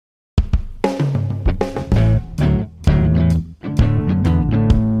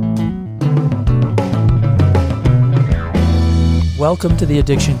Welcome to the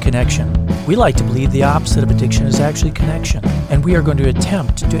Addiction Connection. We like to believe the opposite of addiction is actually connection, and we are going to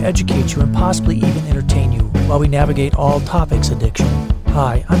attempt to educate you and possibly even entertain you while we navigate all topics addiction.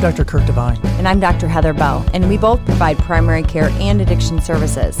 Hi, I'm Dr. Kirk Devine. And I'm Dr. Heather Bell, and we both provide primary care and addiction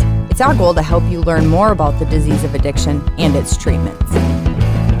services. It's our goal to help you learn more about the disease of addiction and its treatments.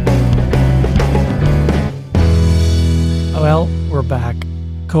 Well, we're back.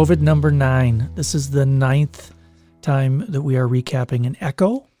 COVID number 9. This is the 9th time that we are recapping an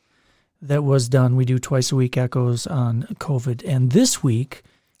echo that was done. We do twice a week echoes on COVID. And this week,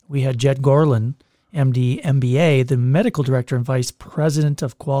 we had Jed Gorlin, MD, MBA, the medical director and vice president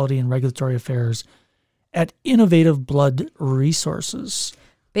of quality and regulatory affairs at Innovative Blood Resources.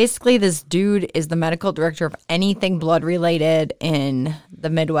 Basically, this dude is the medical director of anything blood related in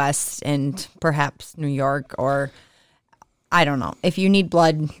the Midwest and perhaps New York, or I don't know. If you need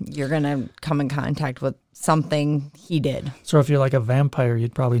blood, you're going to come in contact with something he did. So if you're like a vampire,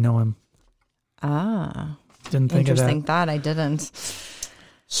 you'd probably know him. Ah. Didn't think of that. Interesting thought. I didn't.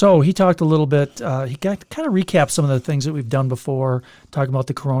 So he talked a little bit, he got kind of recapped some of the things that we've done before, talking about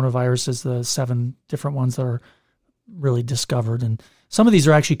the coronaviruses, the 7 different ones that are really discovered. And some of these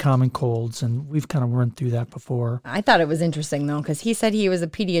are actually common colds, and we've kind of run through that before. I thought it was interesting, though, because he said he was a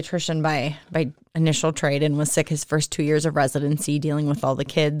pediatrician by initial trade and was sick his first 2 years of residency dealing with all the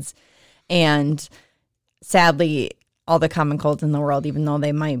kids. And sadly, all the common colds in the world, even though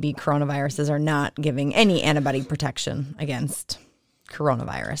they might be coronaviruses, are not giving any antibody protection against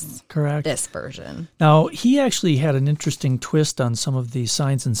coronavirus. Correct. This version. Now, he actually had an interesting twist on some of the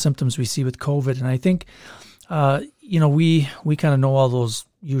signs and symptoms we see with COVID. And I think, we kind of know all those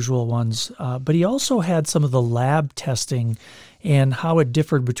usual ones. But he also had some of the lab testing and how it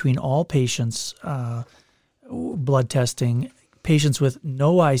differed between all patients, blood testing, patients with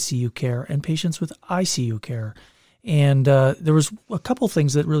no ICU care and patients with ICU care. And there was a couple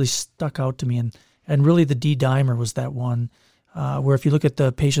things that really stuck out to me. And really the D-dimer was that one. Where if you look at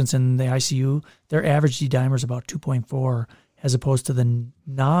the patients in the ICU, their average D-dimer is about 2.4, as opposed to the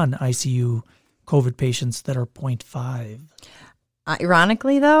non-ICU COVID patients that are 0.5.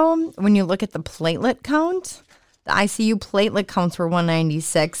 Ironically, though, when you look at the platelet count, the ICU platelet counts were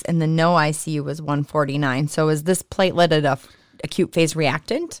 196 and the no ICU was 149. So is this platelet an acute phase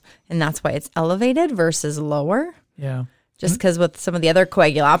reactant, and that's why it's elevated versus lower? Yeah. Just because with some of the other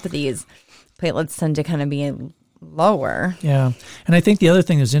coagulopathies, platelets tend to kind of be lower. Yeah. And I think the other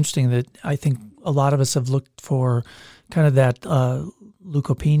thing that's interesting that I think a lot of us have looked for kind of that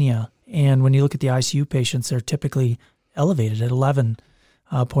leukopenia. And when you look at the ICU patients, they're typically elevated at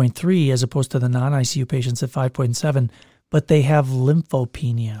 11.3 as opposed to the non-ICU patients at 5.7, but they have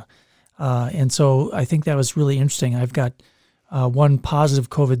lymphopenia. And so I think that was really interesting. I've got one positive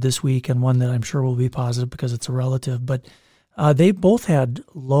COVID this week and one that I'm sure will be positive because it's a relative, but they both had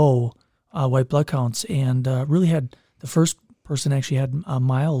low white blood counts, and really had the first person actually had a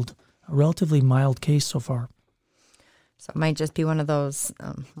relatively mild case so far. So it might just be one of those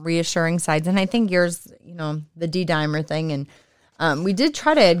reassuring sides. And I think yours, the D-dimer thing, and we did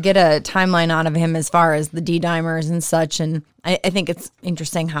try to get a timeline out of him as far as the D-dimers and such. And I think it's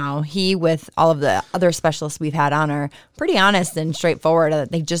interesting how he, with all of the other specialists we've had on, are pretty honest and straightforward.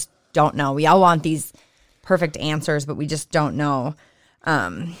 They just don't know. We all want these perfect answers, but we just don't know.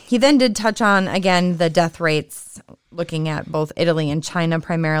 He then did touch on, again, the death rates, looking at both Italy and China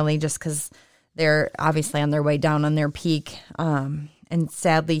primarily, just because they're obviously on their way down on their peak. And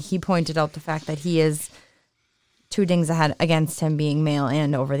sadly, he pointed out the fact that he is 2 dings ahead against him being male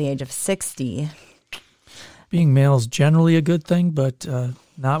and over the age of 60. Being male is generally a good thing, but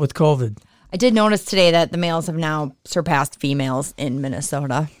not with COVID. I did notice today that the males have now surpassed females in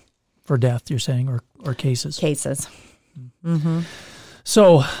Minnesota. For death, you're saying, or cases? Cases. Mm-hmm.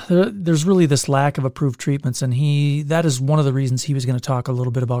 So there's really this lack of approved treatments, and that is one of the reasons he was going to talk a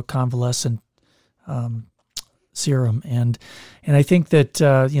little bit about convalescent serum. And I think that,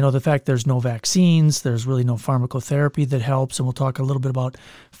 the fact there's no vaccines, there's really no pharmacotherapy that helps, and we'll talk a little bit about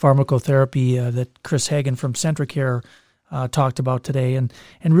pharmacotherapy that Chris Hagen from Centricare talked about today. And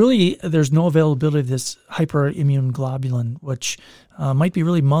really, there's no availability of this hyperimmune globulin, which might be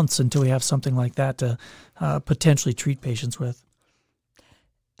really months until we have something like that to potentially treat patients with.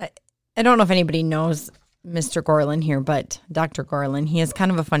 I don't know if anybody knows Mr. Gorlin here, but Dr. Gorlin, he is kind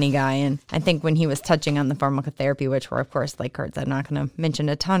of a funny guy. And I think when he was touching on the pharmacotherapy, which we're, of course, like Kurt said, not going to mention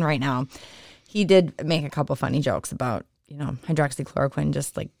a ton right now, he did make a couple funny jokes about, hydroxychloroquine,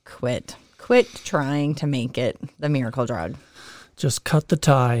 just like quit trying to make it the miracle drug. Just cut the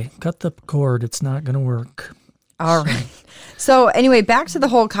tie, cut the cord. It's not going to work. All right. So anyway, back to the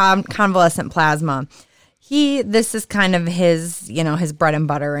whole convalescent plasma. This is kind of his, his bread and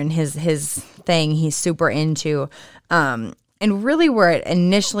butter and his thing he's super into. And really where it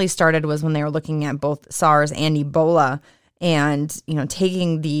initially started was when they were looking at both SARS and Ebola and,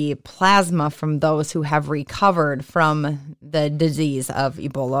 taking the plasma from those who have recovered from the disease of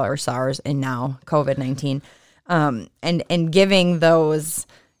Ebola or SARS and now COVID-19, and giving those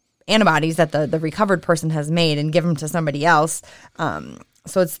antibodies that the recovered person has made and give them to somebody else.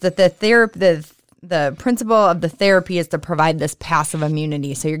 So it's the principle of the therapy is to provide this passive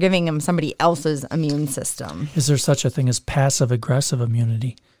immunity. So you're giving them somebody else's immune system. Is there such a thing as passive aggressive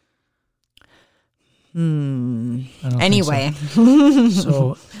immunity? Anyway.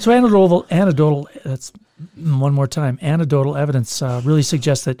 So anecdotal, that's one more time, anecdotal evidence really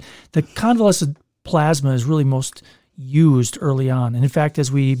suggests that the convalescent plasma is really most used early on. And in fact,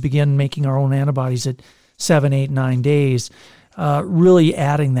 as we begin making our own antibodies at 7, 8, 9 days, really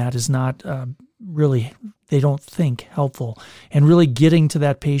adding that is not really, they don't think, helpful. And really getting to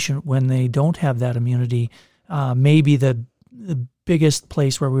that patient when they don't have that immunity may be the biggest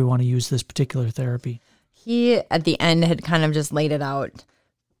place where we want to use this particular therapy. He, at the end, had kind of just laid it out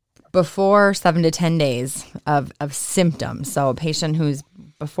before 7 to 10 days of symptoms. So a patient who's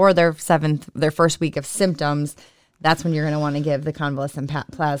before their first week of symptoms, that's when you're going to want to give the convalescent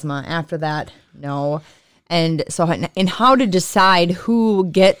plasma. After that, no. And so in how to decide who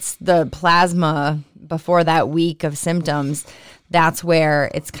gets the plasma before that week of symptoms, that's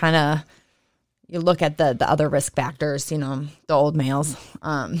where it's kind of, you look at the other risk factors, the old males.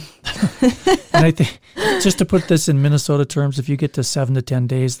 And I think, just to put this in Minnesota terms, if you get to 7 to 10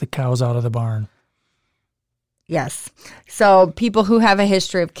 days, the cow's out of the barn. Yes. So people who have a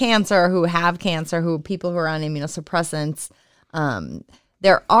history of cancer, people who are on immunosuppressants,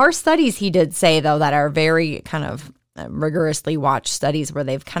 there are studies, he did say, though, that are very kind of rigorously watched studies where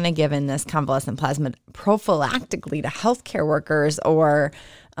they've kind of given this convalescent plasma prophylactically to healthcare workers or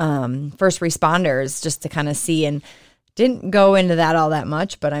first responders just to kind of see, and didn't go into that all that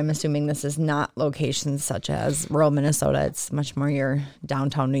much, but I'm assuming this is not locations such as rural Minnesota. It's much more your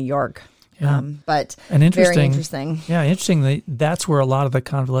downtown New York. Yeah. But and very interesting. Yeah, interesting. That's where a lot of the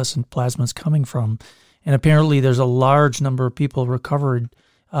convalescent plasma is coming from. And apparently there's a large number of people recovered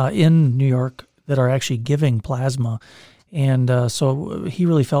in New York that are actually giving plasma. And so he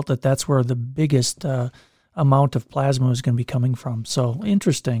really felt that that's where the biggest amount of plasma is going to be coming from. So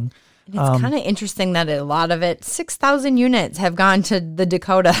interesting. It's kind of interesting that a lot of it, 6,000 units have gone to the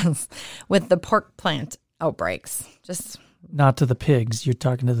Dakotas with the pork plant outbreaks. Just not to the pigs. You're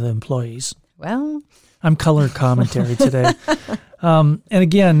talking to the employees. Well, I'm color commentary today. And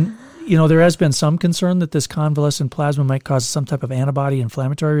again, there has been some concern that this convalescent plasma might cause some type of antibody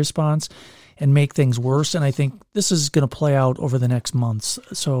inflammatory response and make things worse. And I think this is going to play out over the next months.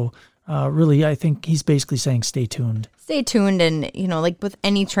 So really, I think he's basically saying stay tuned. Stay tuned. And, like with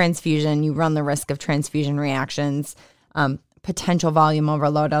any transfusion, you run the risk of transfusion reactions, potential volume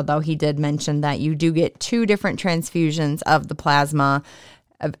overload, although he did mention that you do get 2 different transfusions of the plasma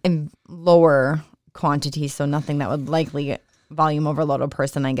in lower quantities. So nothing that would likely volume overload a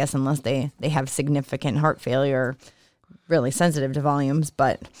person, I guess, unless they have significant heart failure, really sensitive to volumes.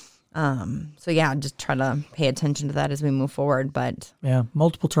 But so yeah, just try to pay attention to that as we move forward. But yeah,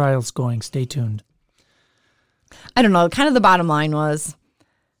 multiple trials going. Stay tuned. I don't know. Kind of the bottom line is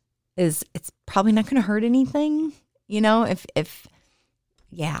it's probably not going to hurt anything, if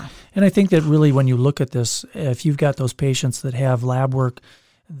yeah. And I think that really when you look at this, if you've got those patients that have lab work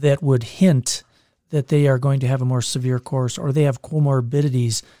that would hint that they are going to have a more severe course or they have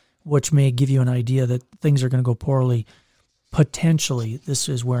comorbidities, which may give you an idea that things are going to go poorly, potentially this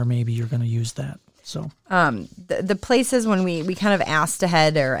is where maybe you're going to use that. So the places when we kind of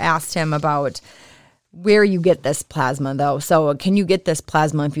asked him about where you get this plasma, though. So can you get this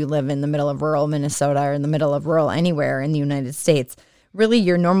plasma if you live in the middle of rural Minnesota or in the middle of rural anywhere in the United States? Really,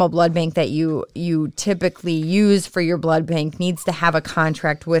 your normal blood bank that you typically use for your blood bank needs to have a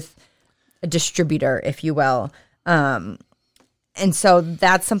contract with a distributor, if you will. And so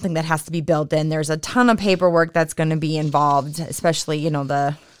that's something that has to be built in. There's a ton of paperwork that's going to be involved, especially,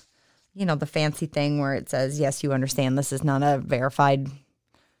 the fancy thing where it says, yes, you understand this is not a verified,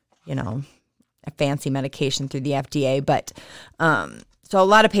 a fancy medication through the FDA. But so a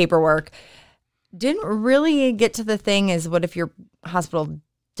lot of paperwork. Didn't really get to the thing is what if your hospital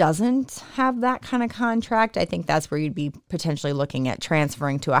doesn't have that kind of contract? I think that's where you'd be potentially looking at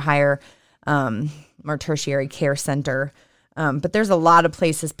transferring to a higher, more tertiary care center. But there's a lot of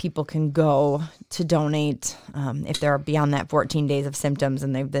places people can go to donate if they're beyond that 14 days of symptoms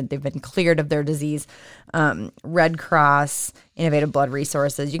and they've been cleared of their disease. Red Cross, Innovative Blood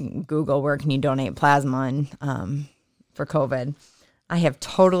Resources. You can Google where can you donate plasma for COVID. I have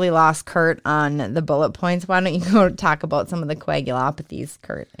totally lost Kurt on the bullet points. Why don't you go talk about some of the coagulopathies,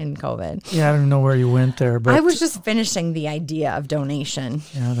 Kurt, in COVID? Yeah, I don't know where you went there, but I was just finishing the idea of donation.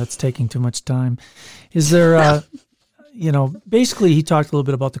 Yeah, that's taking too much time. Is there, basically he talked a little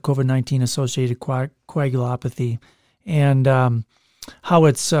bit about the COVID-19 associated coagulopathy and how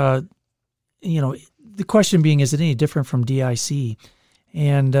it's, the question being, is it any different from DIC?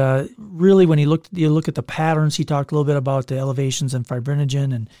 And really, when you look at the patterns, he talked a little bit about the elevations in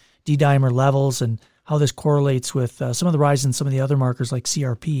fibrinogen and D-dimer levels and how this correlates with some of the rise in some of the other markers like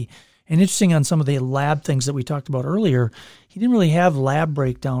CRP. And interesting on some of the lab things that we talked about earlier, he didn't really have lab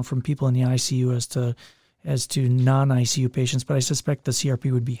breakdown from people in the ICU as to non-ICU patients, but I suspect the CRP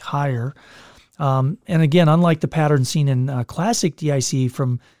would be higher. And again, unlike the pattern seen in classic DIC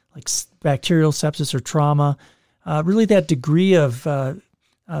from like bacterial sepsis or trauma, really that degree of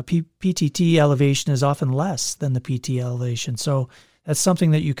PTT elevation is often less than the PT elevation. So that's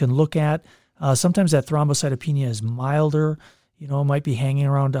something that you can look at. Sometimes that thrombocytopenia is milder, might be hanging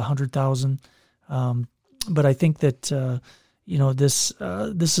around 100,000. But I think that,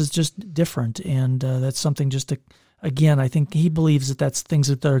 this is just different. And that's something just to, again, I think he believes that that's things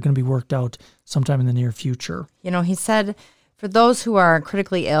that are going to be worked out sometime in the near future. He said for those who are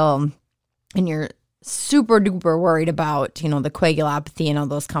critically ill and you're super duper worried about, the coagulopathy and all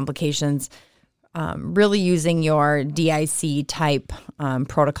those complications, really using your DIC type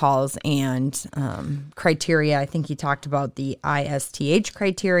protocols and criteria. I think he talked about the ISTH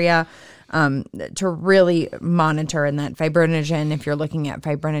criteria to really monitor in that fibrinogen. If you're looking at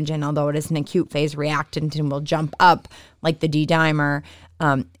fibrinogen, although it is an acute phase reactant and will jump up like the D-dimer,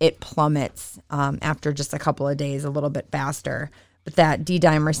 it plummets after just a couple of days a little bit faster. But that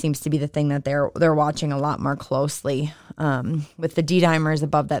D-dimer seems to be the thing that they're watching a lot more closely. With the D-dimers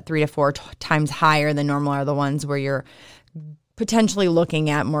above that 3 to 4 times higher than normal are the ones where you're potentially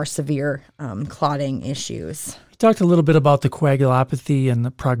looking at more severe clotting issues. We talked a little bit about the coagulopathy and the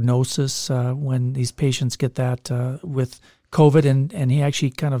prognosis when these patients get that with COVID, and he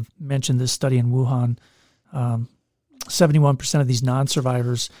actually kind of mentioned this study in Wuhan. 71% of these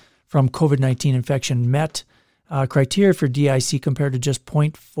non-survivors from COVID-19 infection met criteria for DIC compared to just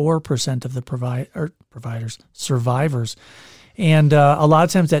 0.4% of the survivors. And a lot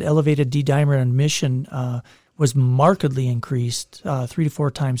of times that elevated D-dimer emission was markedly increased 3 to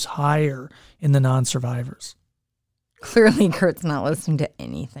 4 times higher in the non-survivors. Clearly, Kurt's not listening to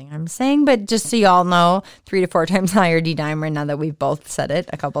anything I'm saying, but just so you all know, 3 to 4 times higher D-dimer, now that we've both said it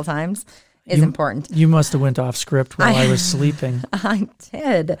a couple times, is important. You must have went off script while I was sleeping. I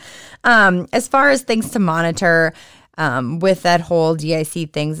did. As far as things to monitor with that whole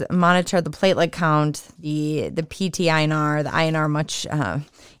DIC things, monitor the platelet count, the PT-INR, the INR much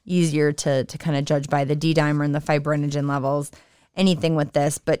easier to kind of judge by the D-dimer and the fibrinogen levels, anything with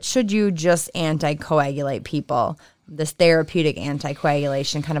this. But should you just anticoagulate people? This therapeutic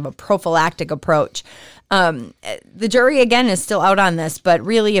anticoagulation, kind of a prophylactic approach. The jury, again, is still out on this, but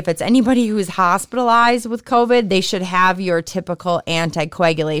really if it's anybody who is hospitalized with COVID, they should have your typical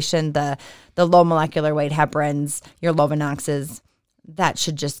anticoagulation, the low molecular weight heparins, your Lovenoxes. That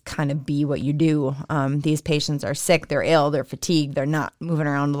should just kind of be what you do. These patients are sick, they're ill, they're fatigued, they're not moving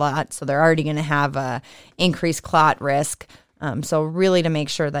around a lot, so they're already going to have a increased clot risk. So really to make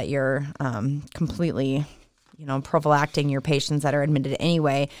sure that you're completely prophylacting your patients that are admitted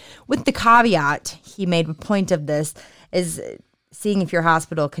anyway. With the caveat, he made a point of this, is seeing if your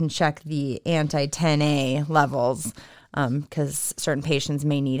hospital can check the anti-10A levels, because certain patients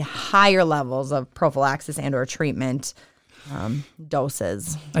may need higher levels of prophylaxis and or treatment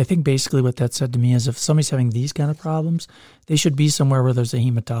doses. I think basically what that said to me is if somebody's having these kind of problems, they should be somewhere where there's a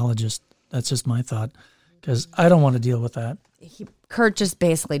hematologist. That's just my thought, because I don't want to deal with that. Kurt just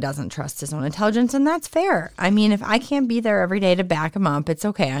basically doesn't trust his own intelligence, and that's fair. I mean, if I can't be there every day to back him up, it's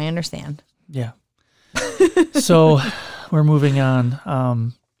okay. I understand. Yeah. So we're moving on.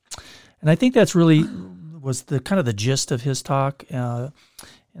 And I think that's really was the kind of the gist of his talk. And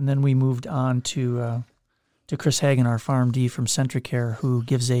then we moved on to Chris Hagen, our PharmD from CentraCare, who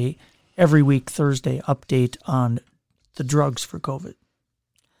gives a every week Thursday update on the drugs for COVID.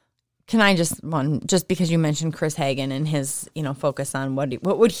 Can I just because you mentioned Chris Hagen and his, focus on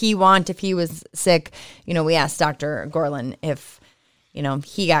what would he want if he was sick? We asked Dr. Gorlin if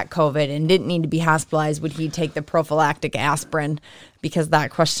he got COVID and didn't need to be hospitalized, would he take the prophylactic aspirin? Because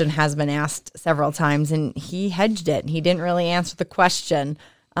that question has been asked several times, and he hedged it. He didn't really answer the question.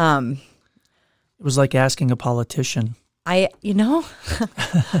 It was like asking a politician. I'm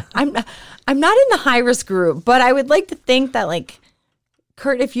not in the high risk group, but I would like to think that, like,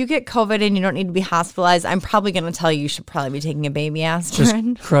 Kurt, if you get COVID and you don't need to be hospitalized, I'm probably going to tell you should probably be taking a baby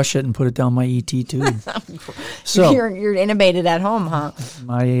aspirin. Just crush it and put it down my ET tube. So you're intubated at home, huh?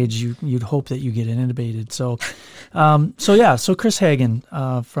 My age, you'd hope that you get intubated. So Chris Hagen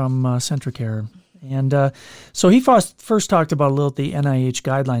from Centricare. And so he first talked about a little the NIH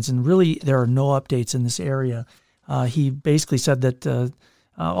guidelines, and really there are no updates in this area. He basically said that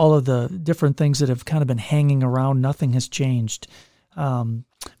all of the different things that have kind of been hanging around, nothing has changed.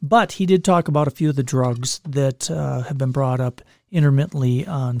 But he did talk about a few of the drugs that have been brought up intermittently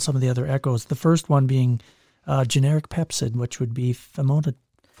on some of the other echoes. The first one being generic Pepsid, which would be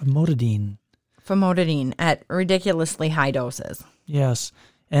famotidine. Famotidine at ridiculously high doses. Yes.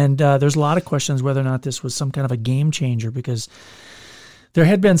 And there's a lot of questions whether or not this was some kind of a game changer, because there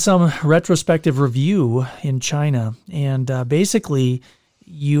had been some retrospective review in China, and basically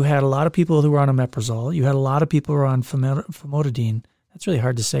you had a lot of people who were on omeprazole. You had a lot of people who were on famotidine. That's really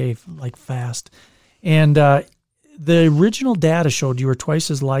hard to say, like, fast. And the original data showed you were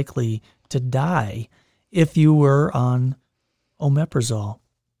twice as likely to die if you were on omeprazole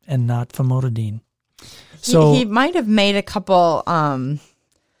and not famotidine. So he might have made a couple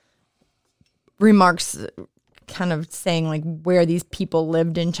remarks kind of saying, like, where these people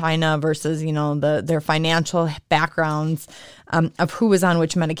lived in China versus, their financial backgrounds, of who was on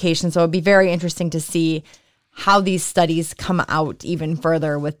which medication. So it'd be very interesting to see how these studies come out even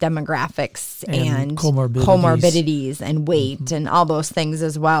further with demographics and comorbidities and weight and all those things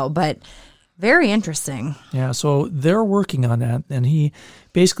as well. But very interesting. Yeah, so they're working on that. And he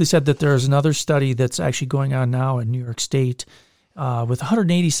basically said that there's another study that's actually going on now in New York State with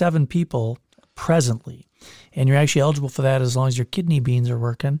 187 people presently. And you're actually eligible for that as long as your kidney beans are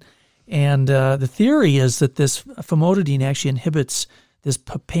working. And the theory is that this famotidine actually inhibits this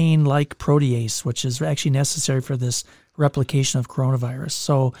papain-like protease, which is actually necessary for this replication of coronavirus.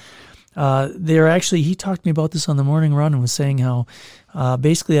 So he talked to me about this on the morning run and was saying how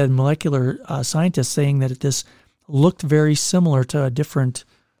basically a molecular scientist saying that this looked very similar to a different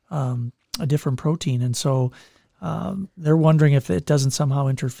protein. And so they're wondering if it doesn't somehow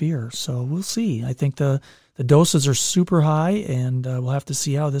interfere. So we'll see. I think the doses are super high, and we'll have to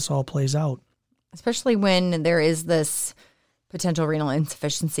see how this all plays out. Especially when there is this potential renal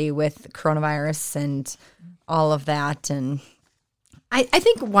insufficiency with coronavirus and all of that. And I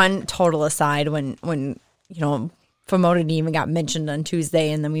think one total aside, when famotidine even got mentioned on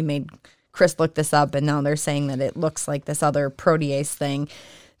Tuesday, and then we made Chris look this up, and now they're saying that it looks like this other protease thing.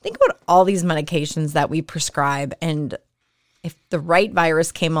 Think about all these medications that we prescribe, and if the right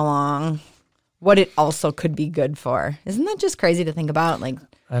virus came along, what it also could be good for. Isn't that just crazy to think about? Like,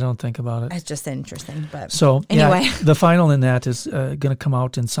 I don't think about it. It's just interesting. But so anyway, the final in that is going to come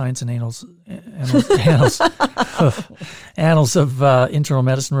out in Science and Annals of Internal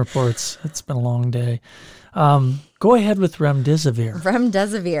Medicine Reports. It's been a long day. Go ahead with remdesivir.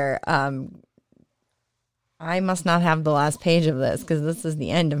 Remdesivir. I must not have the last page of this because this is the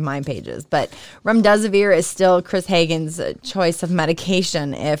end of my pages. But remdesivir is still Chris Hagen's choice of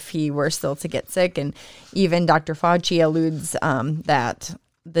medication if he were still to get sick. And even Dr. Fauci alludes that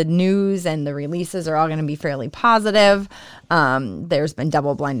the news and the releases are all going to be fairly positive. There's been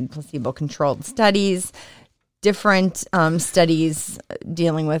double-blinded, placebo-controlled studies, different studies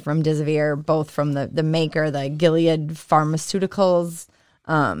dealing with remdesivir, both from the maker, the Gilead Pharmaceuticals.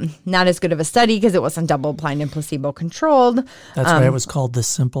 Not as good of a study because it wasn't double-blind and placebo-controlled. That's why it was called the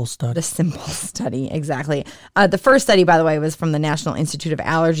SIMPLE study. The SIMPLE study, exactly. The first study, by the way, was from the National Institute of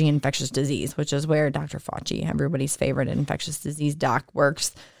Allergy and Infectious Disease, which is where Dr. Fauci, everybody's favorite infectious disease doc,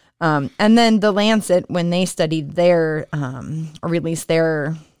 works. And then the Lancet, when they studied or released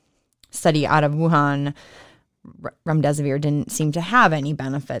their study out of Wuhan, remdesivir didn't seem to have any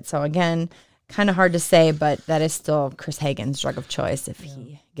benefit. So again, kind of hard to say, but that is still Chris Hagen's drug of choice if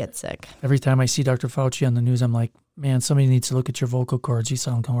he gets sick. Every time I see Dr. Fauci on the news, I'm like, man, somebody needs to look at your vocal cords. You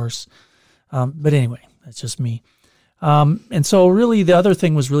sound hoarse. But anyway, that's just me. And so really the other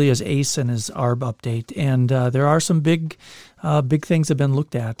thing was really his ACE and his ARB update. And there are some big things that have been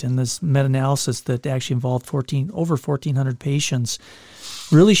looked at in this meta-analysis that actually involved over 1,400 patients.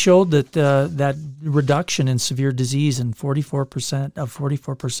 Really showed that that reduction in severe disease in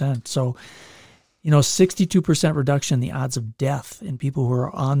 44%. So 62% reduction in the odds of death in people who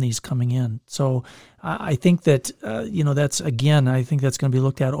are on these coming in. So I think that, that's, again, I think that's going to be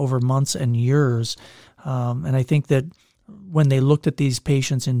looked at over months and years. And I think that when they looked at these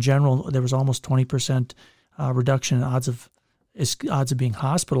patients in general, there was almost 20% reduction in odds of being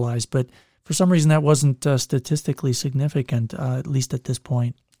hospitalized. But for some reason, that wasn't statistically significant, at least at this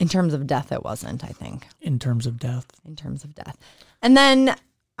point. In terms of death, it wasn't, I think. In terms of death. And then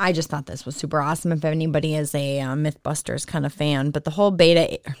I just thought this was super awesome if anybody is a Mythbusters kind of fan. But the whole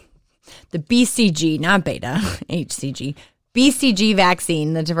the BCG, not beta, HCG, BCG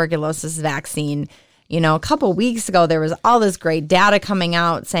vaccine, the tuberculosis vaccine, a couple weeks ago, there was all this great data coming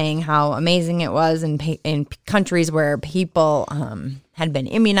out saying how amazing it was in countries where people had been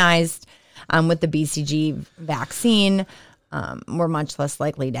immunized with the BCG vaccine. Were much less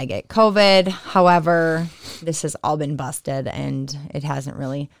likely to get COVID. However, this has all been busted, and it hasn't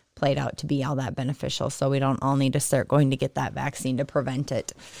really played out to be all that beneficial. So we don't all need to start going to get that vaccine to prevent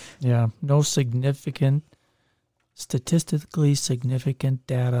it. Yeah, no statistically significant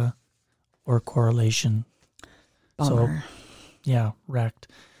data or correlation. Bummer. So, yeah, wrecked.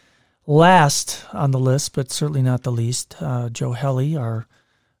 Last on the list, but certainly not the least, Joe Helly, our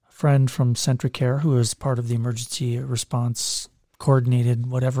friend from Centricare, who is part of the emergency response coordinated,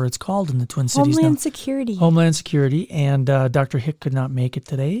 whatever it's called in the Twin Cities Homeland now. Security. Homeland Security. And Dr. Hick could not make it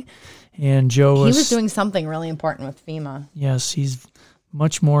today. And Joe He was doing something really important with FEMA. Yes, he's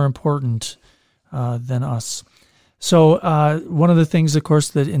much more important than us. So one of the things, of course,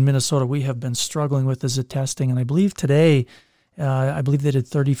 that in Minnesota we have been struggling with is the testing. And I believe today, they did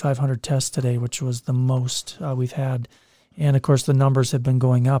 3,500 tests today, which was the most we've had. And, of course, the numbers have been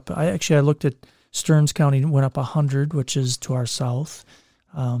going up. I looked at Stearns County, went up 100, which is to our south.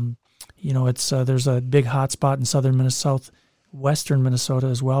 There's a big hot spot in southwestern Minnesota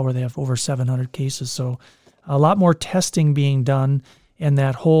as well, where they have over 700 cases. So a lot more testing being done, and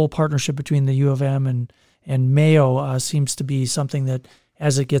that whole partnership between the U of M and Mayo seems to be something that,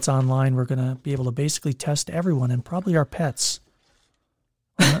 as it gets online, we're going to be able to basically test everyone, and probably our pets.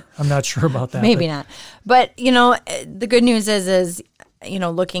 I'm not sure about that. Maybe not. But, the good news is,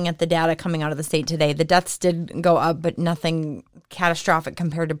 looking at the data coming out of the state today, the deaths did go up, but nothing catastrophic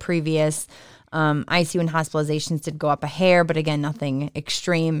compared to previous. ICU and hospitalizations did go up a hair, but again, nothing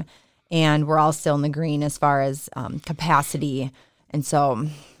extreme. And we're all still in the green as far as capacity. And so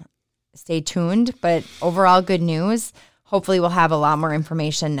stay tuned. But overall, good news. Hopefully we'll have a lot more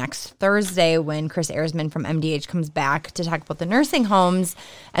information next Thursday when Chris Erzman from MDH comes back to talk about the nursing homes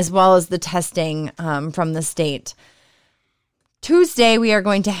as well as the testing from the state. Tuesday, we are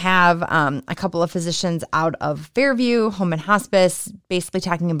going to have a couple of physicians out of Fairview, Home and Hospice, basically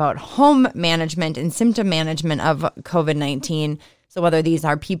talking about home management and symptom management of COVID-19. So whether these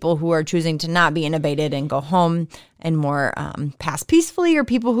are people who are choosing to not be intubated and go home and more pass peacefully, or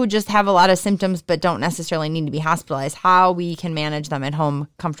people who just have a lot of symptoms but don't necessarily need to be hospitalized, how we can manage them at home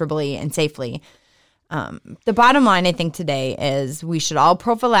comfortably and safely. The bottom line, I think, today is we should all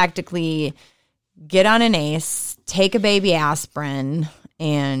prophylactically get on an ACE, take a baby aspirin,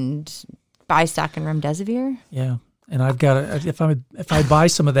 and buy stock in remdesivir. Yeah, and I've got if I buy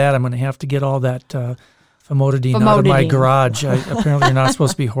some of that, I'm going to have to get all that famotidine out of my garage. Apparently, you're not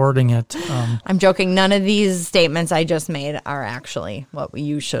supposed to be hoarding it. I'm joking. None of these statements I just made are actually what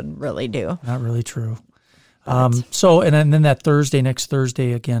you should really do. Not really true. So, and then that next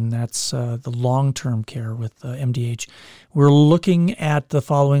Thursday, again, that's the long-term care with MDH. We're looking at the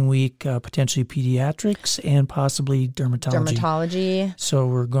following week, potentially pediatrics and possibly dermatology. So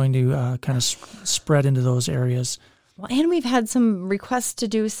we're going to kind of spread into those areas. Well, and we've had some requests to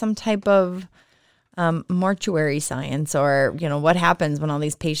do some type of mortuary science, or, what happens when all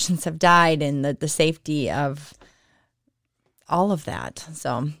these patients have died, and the safety of all of that.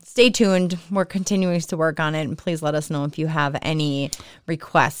 So stay tuned. We're continuing to work on it, and please let us know if you have any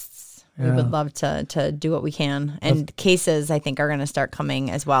requests. Yeah. We would love to do what we can. And cases, I think, are going to start coming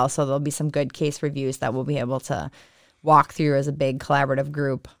as well. So there'll be some good case reviews that we'll be able to walk through as a big collaborative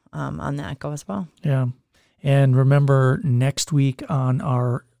group on that go as well. Yeah. And remember, next week on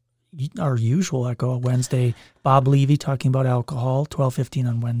our usual Echo Wednesday, Bob Levy talking about alcohol, 12:15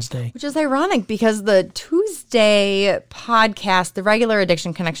 on Wednesday. Which is ironic because the Tuesday podcast, the regular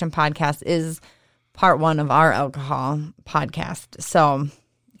Addiction Connection podcast, is part one of our alcohol podcast. So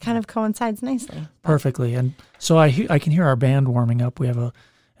it kind of coincides nicely. Perfectly. And so I can hear our band warming up. We have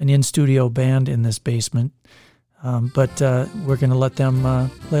an in-studio band in this basement. But we're going to let them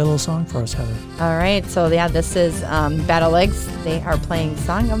play a little song for us, Heather. All right. So, yeah, this is Battle Legs. They are playing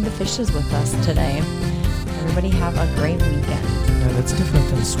Song of the Fishes with us today. Everybody have a great weekend. Yeah, that's different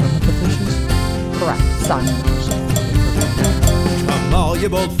than Swim with the Fishes. correct sun. Come all you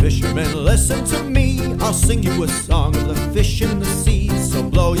bold fishermen, listen to me. I'll sing you a song of the fish in the sea. So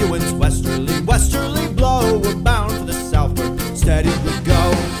blow your winds westerly, westerly blow. We're bound for the southward, steady we go.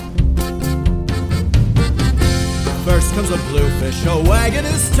 First comes a bluefish, a wagging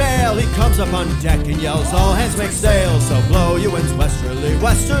his tail. He comes up on deck and yells, all hands make sail. So blow your winds westerly,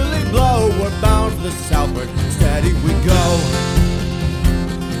 westerly blow. We're bound for the southward, steady we go.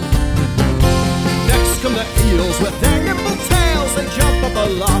 Next come the eels with their nimble tails. They jump up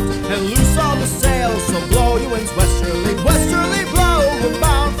aloft and loose all the sails. So blow your winds westerly, westerly blow. We're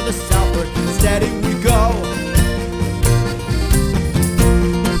bound for the southward, steady we go.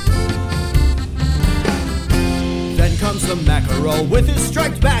 Then comes the mackerel with his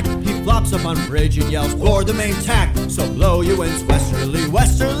striped back. He flops up on bridge and yells, board the main tack. So blow your winds westerly,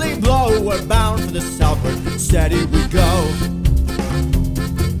 westerly blow. We're bound for the southward, steady we go.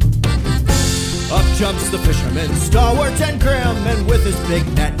 Up jumps the fisherman, stalwart and grim, and with his big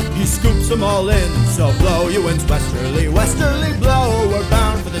net he scoops them all in. So blow your winds westerly, westerly blow. We're bound